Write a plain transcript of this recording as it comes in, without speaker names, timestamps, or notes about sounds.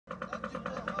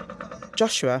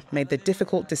Joshua made the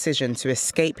difficult decision to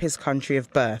escape his country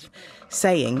of birth,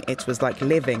 saying it was like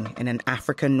living in an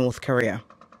African North Korea.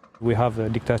 We have a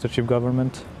dictatorship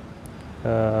government.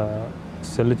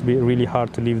 It's a little bit really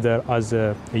hard to live there as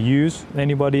a youth.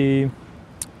 Anybody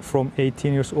from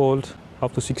 18 years old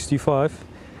up to 65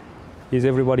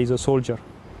 everybody is a soldier.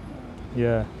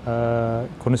 Yeah,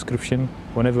 conscription.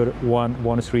 Whenever one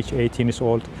wants to reach 18 years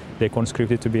old, they're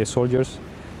conscripted to be soldiers.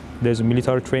 There's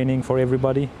military training for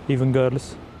everybody, even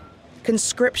girls.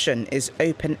 Conscription is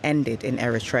open-ended in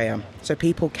Eritrea, so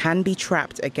people can be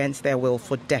trapped against their will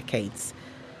for decades.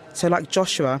 So like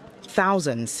Joshua,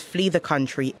 thousands flee the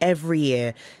country every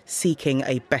year seeking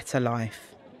a better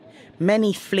life.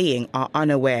 Many fleeing are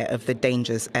unaware of the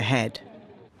dangers ahead.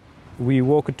 We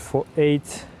walked for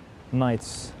 8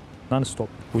 nights non-stop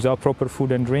without proper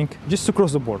food and drink, just to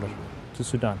cross the border to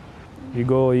Sudan. You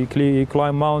go, you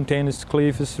climb mountains,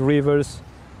 cliffs, rivers,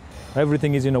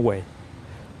 everything is in a way.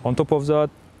 On top of that,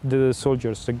 the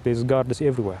soldiers, there's guards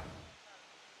everywhere.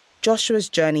 Joshua's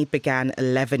journey began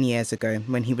 11 years ago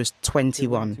when he was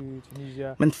 21,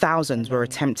 when thousands were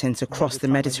attempting to cross the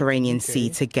Mediterranean Sea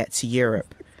to get to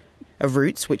Europe, a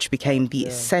route which became the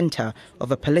centre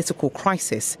of a political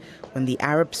crisis when the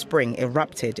Arab Spring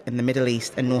erupted in the Middle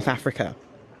East and North Africa.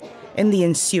 In the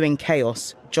ensuing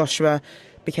chaos, Joshua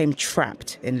became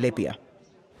trapped in Libya.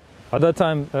 At that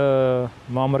time,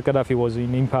 Muammar Gaddafi was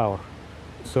in power,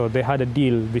 so they had a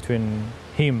deal between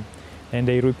him and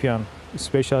the European,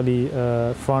 especially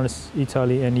France,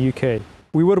 Italy and UK.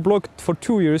 We were blocked for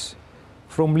 2 years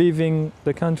from leaving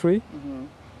the country.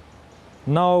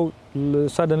 Now,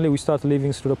 suddenly we start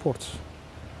leaving through the ports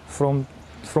from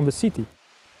the city.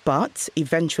 But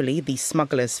eventually the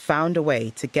smugglers found a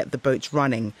way to get the boats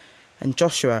running, and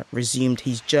Joshua resumed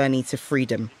his journey to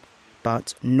freedom,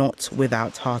 but not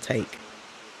without heartache.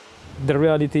 The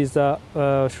reality is that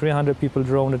 300 people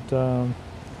drowned in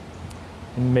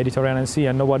the Mediterranean Sea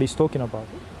and nobody's talking about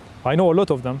it. I know a lot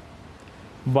of them,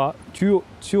 but two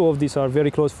of these are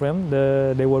very close friends.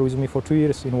 They were with me for 2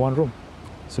 years in one room,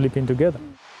 sleeping together.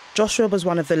 Joshua was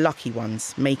one of the lucky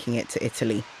ones making it to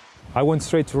Italy. I went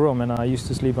straight to Rome and I used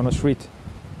to sleep on the street.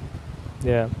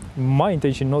 Yeah, my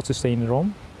intention not to stay in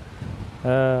Rome,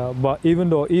 but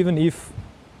even if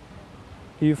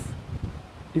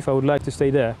I would like to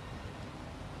stay there,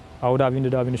 I would have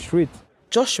ended up in the street.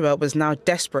 Joshua was now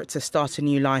desperate to start a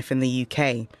new life in the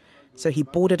UK, so he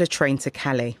boarded a train to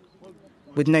Calais.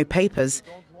 With no papers,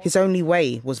 his only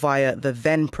way was via the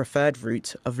then preferred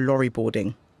route of lorry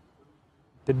boarding.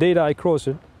 The day that I crossed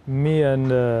it, me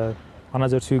and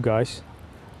another 2 guys,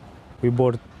 we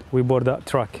board that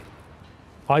truck.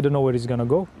 I don't know where it's gonna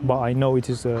go, but I know it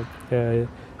is a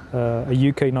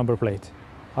UK number plate.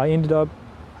 I ended up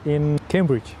in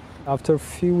Cambridge. After a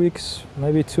few weeks,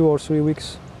 maybe 2 or 3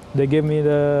 weeks, they gave me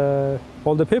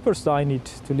all the papers that I need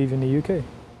to live in the UK.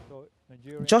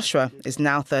 Joshua is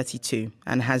now 32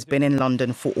 and has been in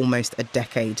London for almost a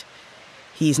decade.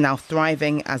 He is now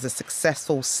thriving as a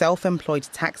successful self-employed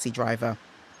taxi driver.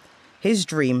 His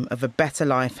dream of a better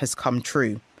life has come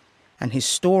true, and his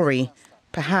story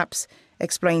perhaps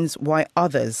explains why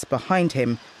others behind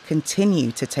him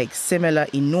continue to take similar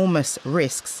enormous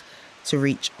risks to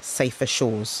reach safer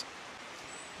shores.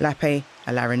 Lape,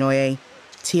 olarinoye,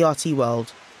 TRT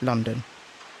World, London.